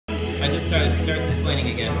I just started explaining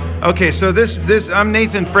again. Okay, so I'm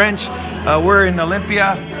Nathan French. We're in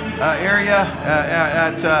Olympia area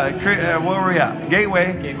at where were we at?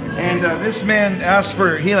 Gateway. And this man asked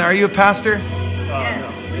for healing. Are you a pastor? Yes.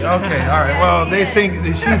 Okay, all right. Well, they think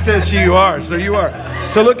she says you are, so you are.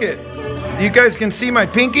 So look at, you guys can see my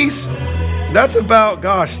pinkies. That's about,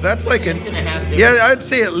 gosh, that's like an inch and a half. Yeah, I'd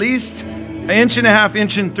say at least an inch and a half,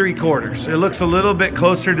 inch and 3/4. It looks a little bit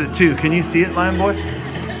closer to 2. Can you see it, Lion Boy?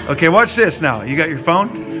 Okay, watch this now. You got your phone?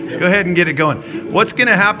 Go ahead and get it going. What's going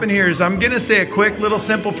to happen here is I'm going to say a quick little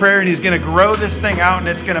simple prayer, and he's going to grow this thing out, and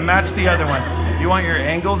it's going to match the other one. You want your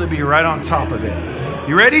angle to be right on top of it.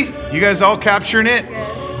 You ready? You guys all capturing it?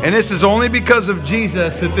 And this is only because of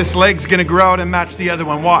Jesus that this leg's going to grow out and match the other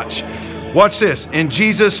one. Watch. Watch this. In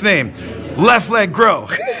Jesus' name. Left leg grow.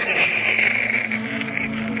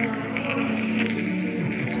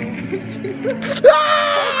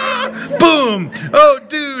 Boom! Oh,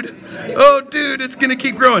 dude. Oh, dude, it's going to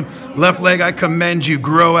keep growing. Left leg, I commend you.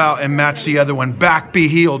 Grow out and match the other one. Back, be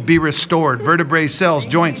healed. Be restored. Vertebrae, cells,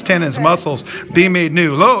 joints, tendons, muscles, be made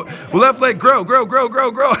new. Left leg, grow, grow, grow, grow,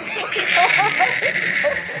 grow.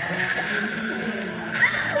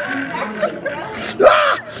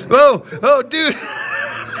 Oh, dude.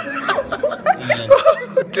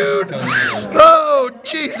 Oh, dude. Oh,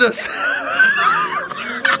 Jesus.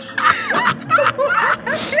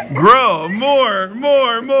 Grow. More.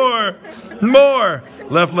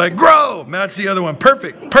 Left leg, grow. Match the other one.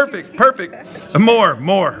 Perfect.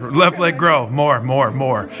 More. Left leg, grow. More.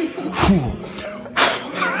 Whew.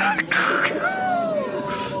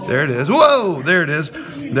 There it is. Whoa, there it is.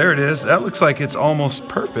 That looks like it's almost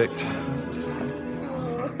perfect.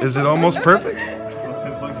 Is it almost perfect?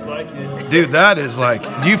 It looks like it. Dude, that is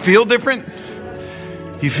like, do you feel different?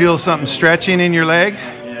 You feel something stretching in your leg?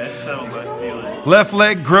 Yeah, it's settled, but I feel it. Left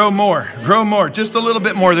leg, grow more, just a little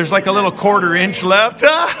bit more. There's like a little 1/4 inch left.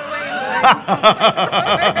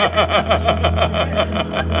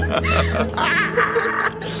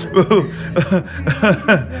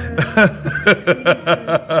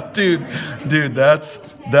 Dude, that's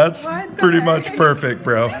pretty much perfect,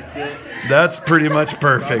 bro. That's pretty much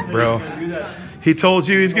perfect, bro. He told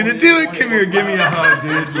you he's gonna do it. Come here, give me a hug,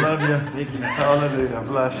 dude. Love you. Hallelujah.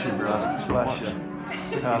 Bless you, bro. Bless you.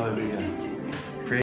 Hallelujah.